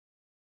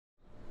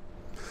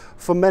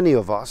For many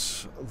of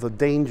us, the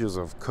dangers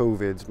of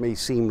COVID may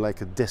seem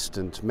like a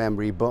distant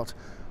memory, but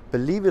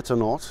believe it or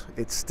not,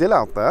 it's still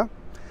out there,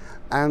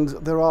 and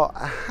there are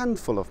a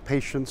handful of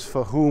patients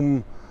for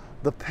whom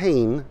the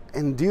pain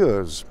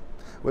endures.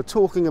 We're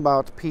talking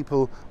about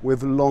people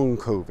with long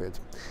COVID,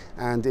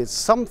 and it's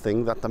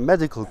something that the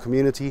medical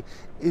community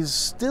is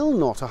still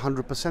not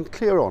 100%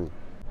 clear on.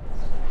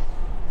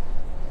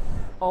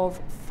 Of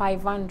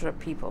 500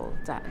 people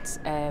that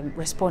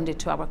responded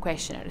to our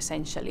questionnaire,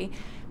 essentially,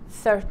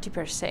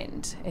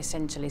 30%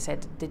 essentially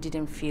said they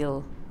didn't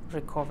feel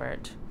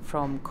recovered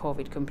from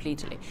COVID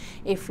completely.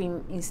 If we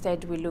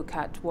instead we look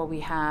at what we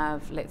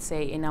have, let's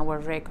say, in our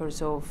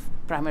records of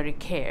primary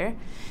care,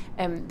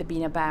 there have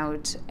been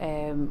about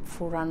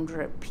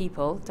 400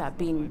 people that have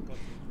been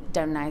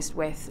diagnosed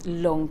with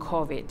long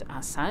COVID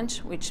as such,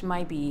 which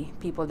might be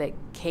people that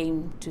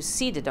came to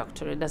see the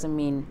doctor. It doesn't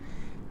mean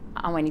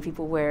how many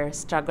people were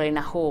struggling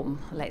at home,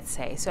 let's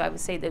say. So I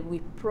would say that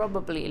we're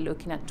probably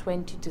looking at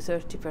 20 to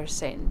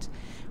 30%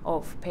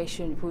 of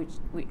patients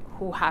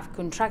who have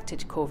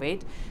contracted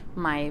COVID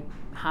might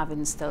have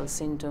still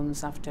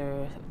symptoms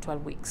after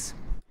 12 weeks.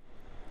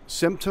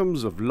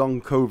 Symptoms of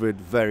long COVID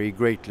vary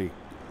greatly.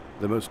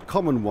 The most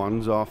common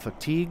ones are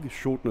fatigue,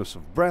 shortness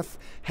of breath,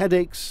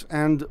 headaches,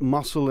 and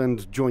muscle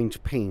and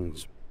joint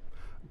pains.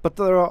 But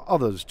there are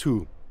others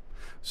too.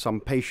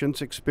 Some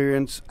patients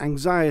experience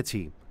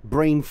anxiety,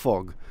 brain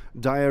fog,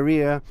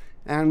 diarrhea,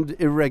 and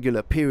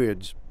irregular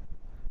periods.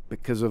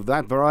 Because of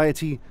that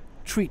variety,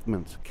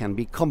 treatment can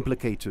be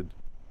complicated.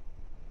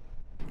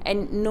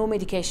 And no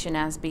medication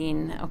has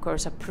been, of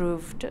course,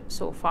 approved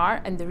so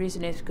far, and the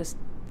reason is because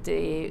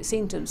the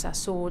symptoms are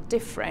so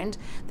different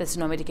that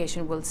no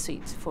medication will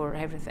suit for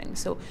everything.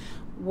 So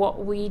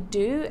what we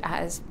do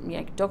as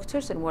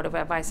doctors, and what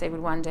I advise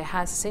everyone that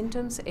has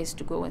symptoms, is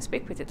to go and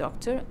speak with the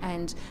doctor,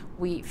 and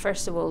we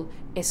first of all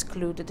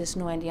exclude that there's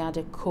no any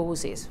other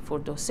causes for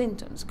those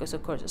symptoms, because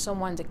of course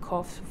someone that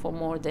coughs for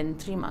more than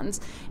 3 months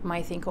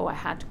might think, oh, I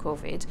had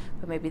COVID,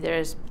 but maybe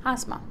there's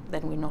asthma,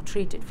 then we're not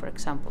treated, for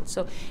example.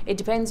 So it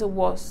depends on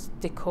what's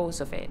the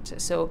cause of it.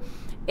 So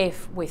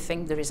if we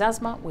think there is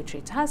asthma, we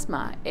treat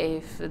asthma.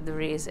 If there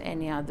is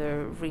any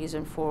other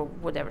reason for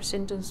whatever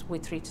symptoms, we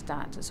treat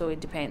that. So it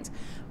depends.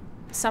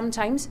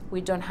 Sometimes we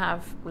don't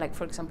have, like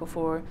for example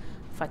for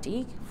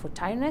fatigue, for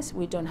tiredness,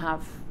 we don't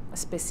have a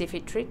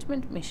specific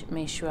treatment.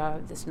 Make sure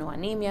there's no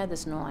anemia,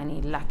 there's no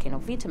any lacking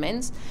of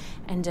vitamins,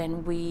 and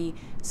then we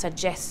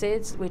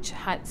suggested, which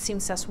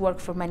seems to work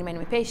for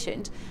many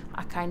patients,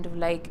 a kind of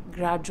like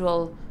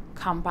gradual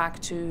come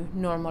back to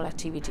normal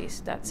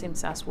activities. That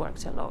seems to have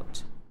worked a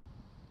lot.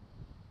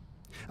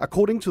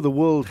 According to the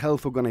World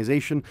Health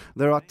Organization,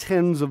 there are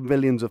tens of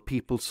millions of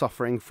people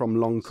suffering from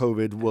long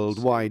COVID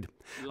worldwide,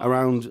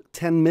 around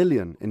 10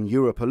 million in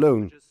Europe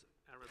alone.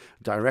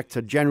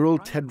 Director General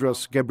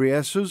Tedros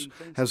Ghebreyesus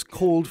has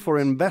called for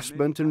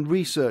investment in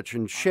research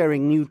and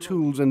sharing new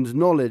tools and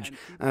knowledge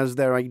as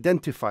they're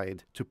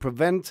identified to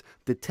prevent,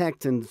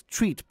 detect and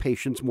treat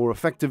patients more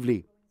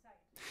effectively.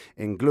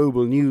 In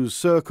global news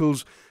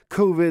circles,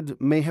 COVID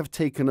may have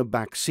taken a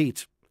back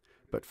seat.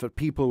 But for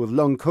people with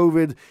long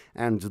COVID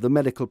and the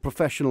medical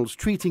professionals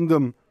treating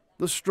them,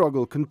 the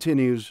struggle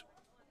continues.